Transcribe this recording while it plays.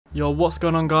Yo, what's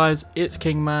going on guys, it's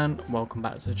Kingman, welcome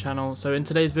back to the channel. So in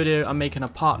today's video I'm making a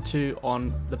part 2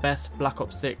 on the best Black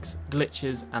Ops 6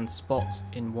 glitches and spots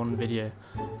in one video.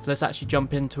 So let's actually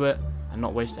jump into it and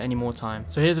not waste any more time.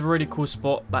 So here's a really cool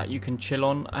spot that you can chill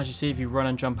on. As you see, if you run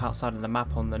and jump outside of the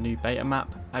map on the new beta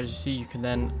map, as you see you can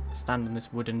then stand on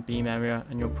this wooden beam area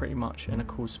and you're pretty much in a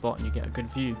cool spot and you get a good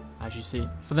view as you see.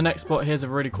 For the next spot, here's a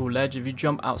really cool ledge. If you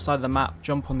jump outside the map,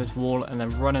 jump on this wall and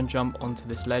then run and jump onto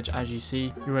this ledge, as you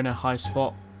see you're in a high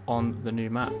spot on the new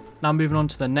map. Now moving on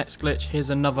to the next glitch, here's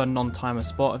another non-timer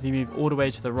spot. If you move all the way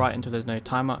to the right until there's no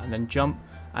timer and then jump,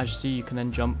 as you see you can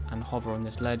then jump and hover on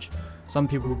this ledge. Some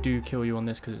people do kill you on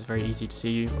this because it's very easy to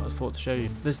see you, but I thought to show you.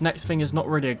 This next thing is not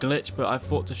really a glitch, but I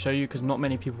thought to show you because not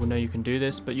many people know you can do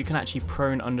this, but you can actually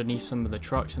prone underneath some of the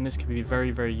trucks, and this can be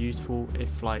very useful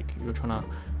if like you're trying to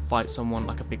fight someone,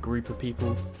 like a big group of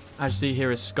people. As you see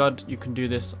here is skud, you can do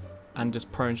this and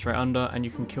just prone straight under and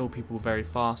you can kill people very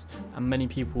fast, and many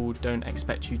people don't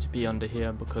expect you to be under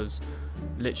here because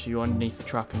literally you're underneath the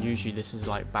truck and usually this is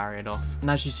like barriered off. And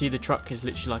as you see, the truck is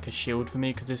literally like a shield for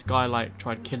me because this guy like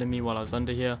tried killing me while I was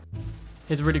under here.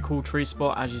 Here's a really cool tree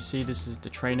spot. As you see, this is the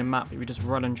training map. If you just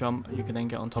run and jump, you can then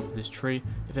get on top of this tree.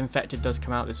 If infected does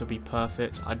come out, this will be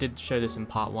perfect. I did show this in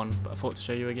part 1, but I thought to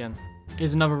show you again.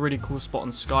 Here's another really cool spot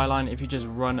on Skyline. If you just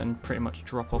run and pretty much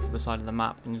drop off the side of the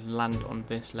map and land on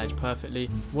this ledge perfectly,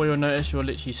 what you'll notice, you're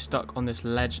literally stuck on this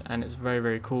ledge, and it's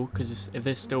very cool because if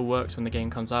this still works when the game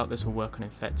comes out, this will work on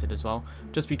infected as well.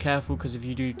 Just be careful because if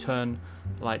you do turn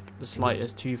like the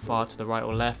slightest too far to the right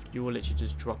or left, you will literally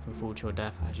just drop and fall to your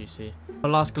death, as you see. The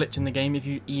last glitch in the game, if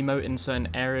you emote in certain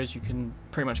areas, you can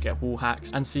pretty much get wall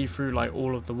hacks and see through like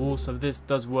all of the walls. So this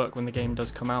does work when the game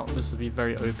does come out. This will be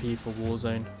very OP for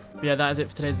Warzone. But yeah, that is it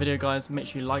for today's video guys. Make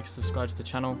sure you like, subscribe to the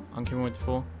channel. I'm Kingman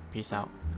 4. Peace out.